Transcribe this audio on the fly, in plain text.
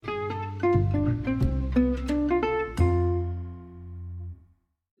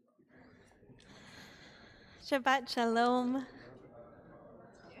Shabbat Shalom.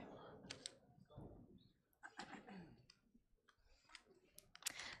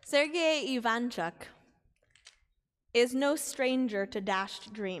 Sergei Ivanchuk is no stranger to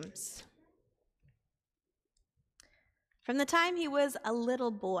dashed dreams. From the time he was a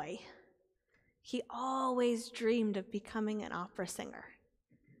little boy, he always dreamed of becoming an opera singer.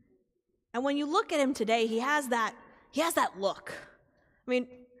 And when you look at him today, he has that look. I mean,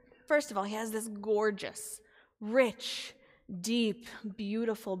 first of all, he has this gorgeous, rich, deep,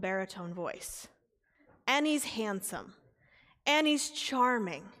 beautiful baritone voice. And he's handsome. And he's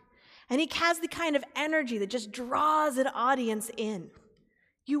charming. And he has the kind of energy that just draws an audience in.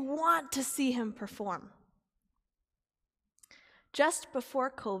 You want to see him perform. Just before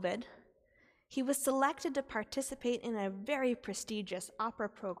COVID, he was selected to participate in a very prestigious opera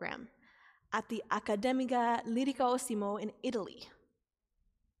program at the Accademia Lirica Osimo in Italy.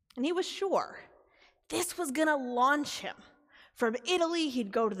 And he was sure this was going to launch him. From Italy,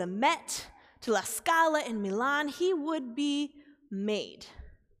 he'd go to the Met, to La Scala in Milan. He would be made.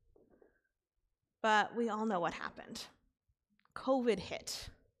 But we all know what happened. COVID hit.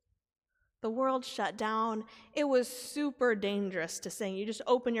 The world shut down. It was super dangerous to sing. You just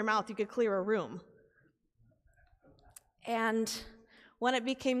open your mouth, you could clear a room. And when it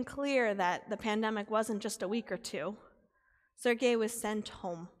became clear that the pandemic wasn't just a week or two, Sergei was sent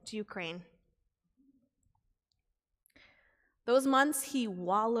home to Ukraine. Those months he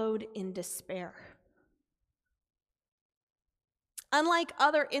wallowed in despair. Unlike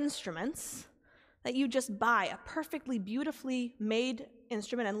other instruments that you just buy, a perfectly beautifully made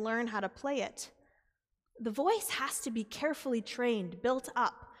instrument and learn how to play it, the voice has to be carefully trained, built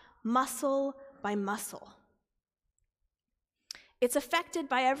up, muscle by muscle. It's affected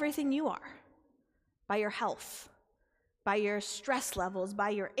by everything you are, by your health, by your stress levels, by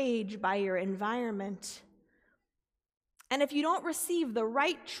your age, by your environment. And if you don't receive the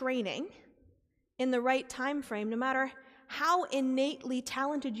right training in the right time frame, no matter how innately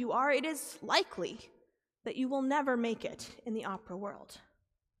talented you are, it is likely that you will never make it in the opera world.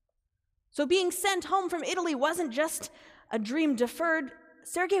 So being sent home from Italy wasn't just a dream deferred.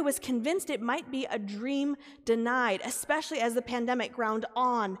 Sergei was convinced it might be a dream denied, especially as the pandemic ground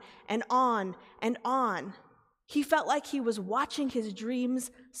on and on and on. He felt like he was watching his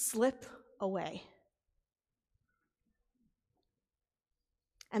dreams slip away.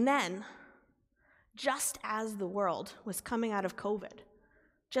 And then, just as the world was coming out of COVID,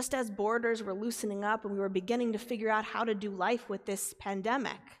 just as borders were loosening up and we were beginning to figure out how to do life with this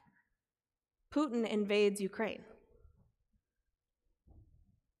pandemic, Putin invades Ukraine.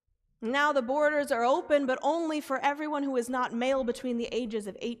 Now the borders are open, but only for everyone who is not male between the ages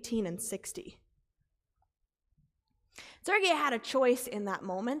of 18 and 60. Sergei had a choice in that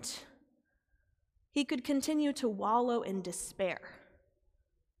moment. He could continue to wallow in despair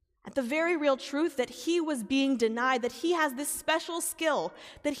at the very real truth that he was being denied, that he has this special skill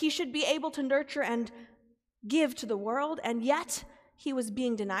that he should be able to nurture and give to the world, and yet he was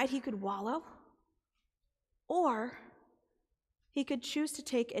being denied. He could wallow, or he could choose to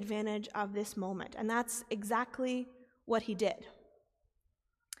take advantage of this moment, and that's exactly what he did.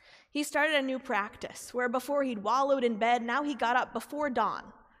 He started a new practice where before he'd wallowed in bed, now he got up before dawn.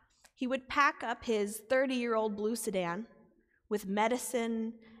 He would pack up his 30-year-old blue sedan with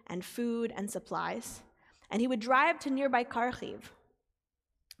medicine and food and supplies, and he would drive to nearby Kharkiv,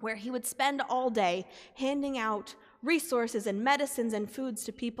 where he would spend all day handing out resources and medicines and foods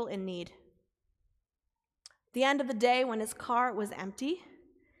to people in need. At the end of the day, when his car was empty,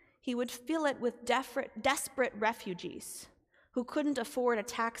 he would fill it with desperate refugees who couldn't afford a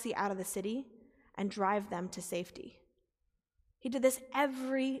taxi out of the city and drive them to safety. He did this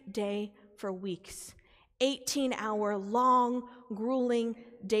every day for weeks, 18-hour, long, grueling,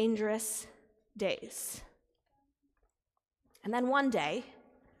 dangerous days. And then one day,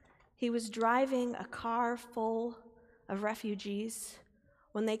 he was driving a car full of refugees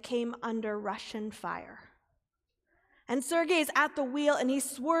when they came under Russian fire. And Sergei's at the wheel, and he's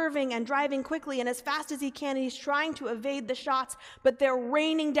swerving and driving quickly and as fast as he can, and he's trying to evade the shots, but they're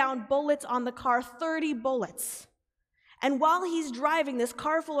raining down bullets on the car, 30 bullets. And while he's driving this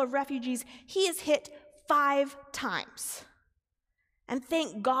car full of refugees, he is hit 5 times. And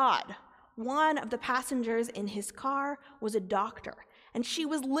thank God, one of the passengers in his car was a doctor, and she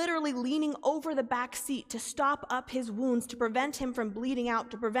was literally leaning over the back seat to stop up his wounds, to prevent him from bleeding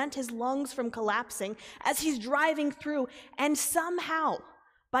out, to prevent his lungs from collapsing as he's driving through. And somehow,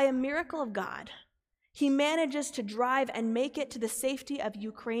 by a miracle of God, he manages to drive and make it to the safety of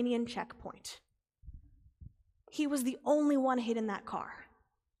Ukrainian checkpoint. He was the only one hit in that car.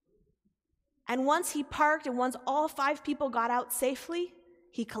 And once he parked and once all 5 people got out safely,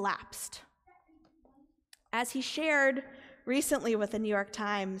 he collapsed. As he shared recently with the New York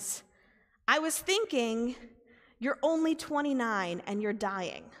Times, I was thinking, you're only 29 and you're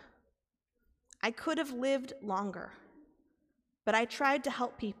dying. I could have lived longer, but I tried to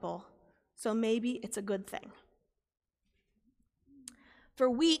help people, so maybe it's a good thing. For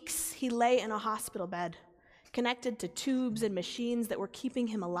weeks, he lay in a hospital bed, connected to tubes and machines that were keeping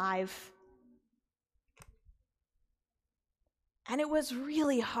him alive. And it was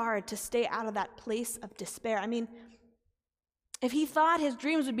really hard to stay out of that place of despair. I mean, if he thought his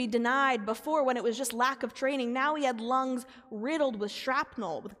dreams would be denied before when it was just lack of training, now he had lungs riddled with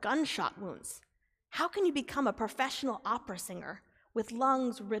shrapnel, with gunshot wounds. How can you become a professional opera singer with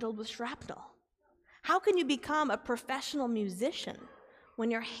lungs riddled with shrapnel? How can you become a professional musician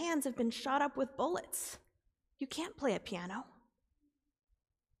when your hands have been shot up with bullets? You can't play a piano.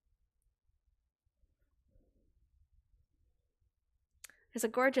 There's a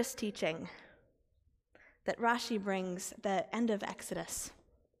gorgeous teaching that Rashi brings at the end of Exodus.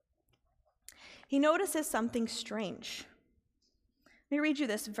 He notices something strange. Let me read you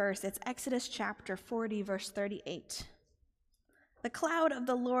this verse. It's Exodus chapter 40, verse 38. The cloud of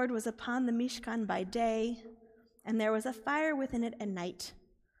the Lord was upon the Mishkan by day, and there was a fire within it at night,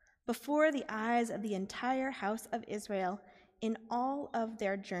 before the eyes of the entire house of Israel in all of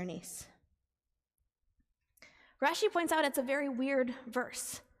their journeys. Rashi points out it's a very weird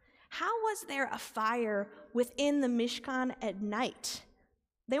verse. How was there a fire within the Mishkan at night?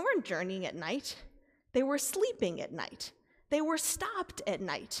 They weren't journeying at night. They were sleeping at night. They were stopped at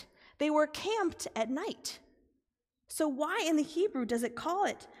night. They were camped at night. So why in the Hebrew does it call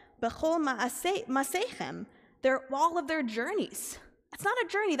it Bechol Masechem? They're all of their journeys. That's not a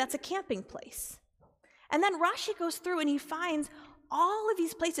journey, that's a camping place. And then Rashi goes through and he finds all of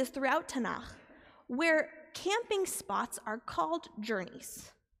these places throughout Tanakh where camping spots are called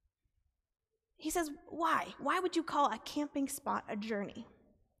journeys. He says, why? Why would you call a camping spot a journey?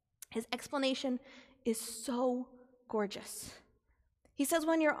 His explanation is so gorgeous. He says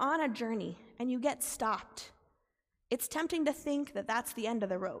when you're on a journey and you get stopped, it's tempting to think that that's the end of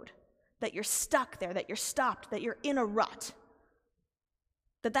the road, that you're stuck there, that you're stopped, that you're in a rut,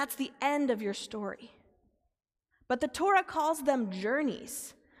 that that's the end of your story. But the Torah calls them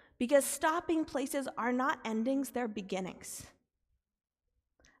journeys because stopping places are not endings, they're beginnings.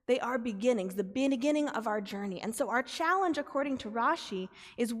 They are beginnings, the beginning of our journey. And so our challenge, according to Rashi,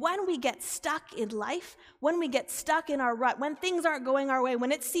 is when we get stuck in life, when we get stuck in our rut, when things aren't going our way,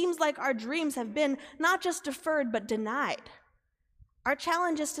 when it seems like our dreams have been not just deferred but denied, our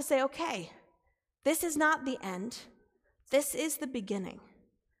challenge is to say, okay, this is not the end. This is the beginning.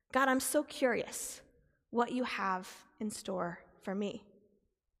 God, I'm so curious what you have in store for me.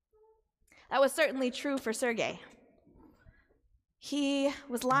 That was certainly true for Sergei. He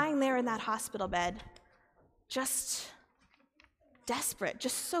was lying there in that hospital bed, just desperate,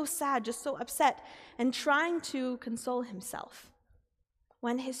 just so sad, just so upset, and trying to console himself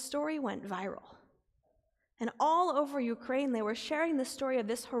when his story went viral. And all over Ukraine, they were sharing the story of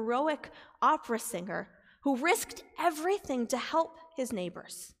this heroic opera singer who risked everything to help his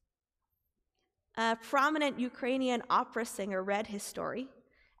neighbors. A prominent Ukrainian opera singer read his story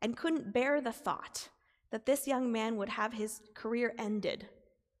and couldn't bear the thought that this young man would have his career ended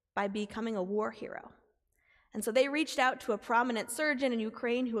by becoming a war hero. And so they reached out to a prominent surgeon in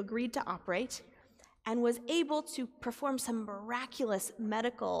Ukraine who agreed to operate and was able to perform some miraculous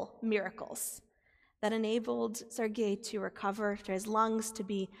medical miracles that enabled Sergei to recover, for his lungs to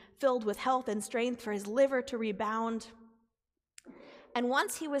be filled with health and strength, for his liver to rebound. And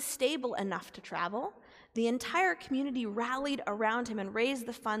once he was stable enough to travel, the entire community rallied around him and raised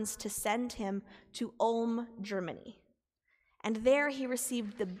the funds to send him to Ulm, Germany. And there he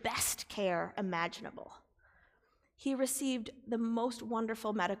received the best care imaginable. He received the most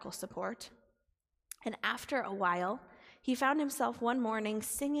wonderful medical support. And after a while, he found himself one morning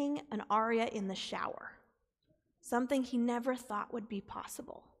singing an aria in the shower, something he never thought would be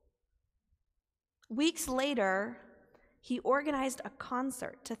possible. Weeks later, he organized a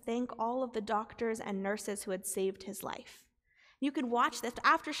concert to thank all of the doctors and nurses who had saved his life. You can watch this.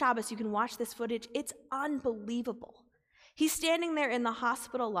 After Shabbos, you can watch this footage. It's unbelievable. He's standing there in the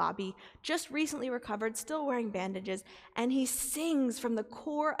hospital lobby, just recently recovered, still wearing bandages, and he sings from the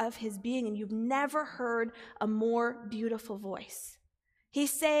core of his being, and you've never heard a more beautiful voice. He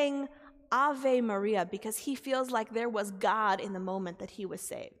sang Ave Maria because he feels like there was God in the moment that he was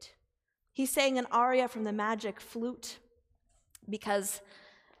saved. He sang an aria from the Magic Flute because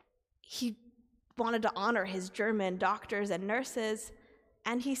he wanted to honor his German doctors and nurses.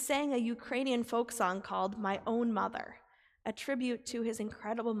 and he sang a Ukrainian folk song called My Own Mother, a tribute to his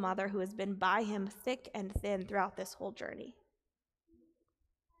incredible mother who has been by him thick and thin throughout this whole journey.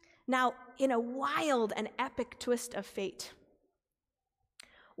 Now, in a wild and epic twist of fate,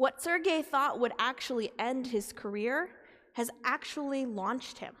 what Sergei thought would actually end his career has actually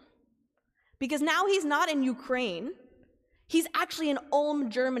launched him. Because now he's not in Ukraine, he's actually in Ulm,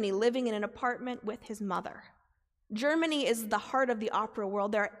 Germany, living in an apartment with his mother. Germany is the heart of the opera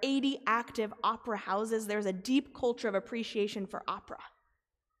world. There are 80 active opera houses. There's a deep culture of appreciation for opera.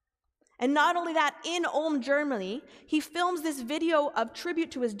 And not only that, in Ulm, Germany, he films this video of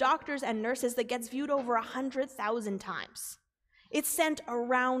tribute to his doctors and nurses that gets viewed over 100,000 times. It's sent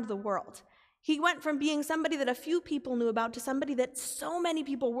around the world. He went from being somebody that a few people knew about to somebody that so many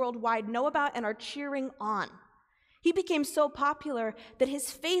people worldwide know about and are cheering on. He became so popular that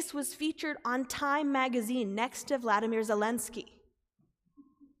his face was featured on Time magazine next to Vladimir Zelensky.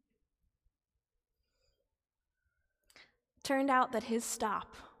 Turned out that his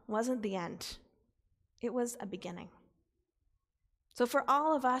stop wasn't the end. It was a beginning. So for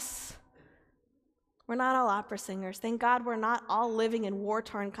all of us, we're not all opera singers. Thank God we're not all living in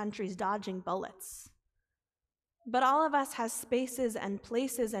war-torn countries dodging bullets. But all of us has spaces and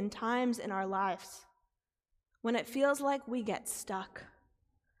places and times in our lives when it feels like we get stuck,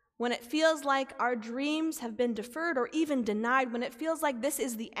 when it feels like our dreams have been deferred or even denied, when it feels like this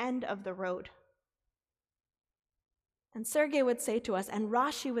is the end of the road. And Sergei would say to us, and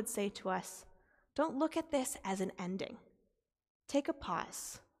Rashi would say to us, don't look at this as an ending. Take a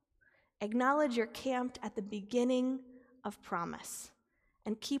pause. Acknowledge you're camped at the beginning of promise,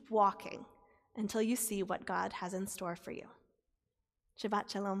 and keep walking until you see what God has in store for you. Shabbat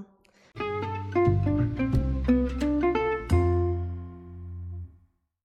Shalom.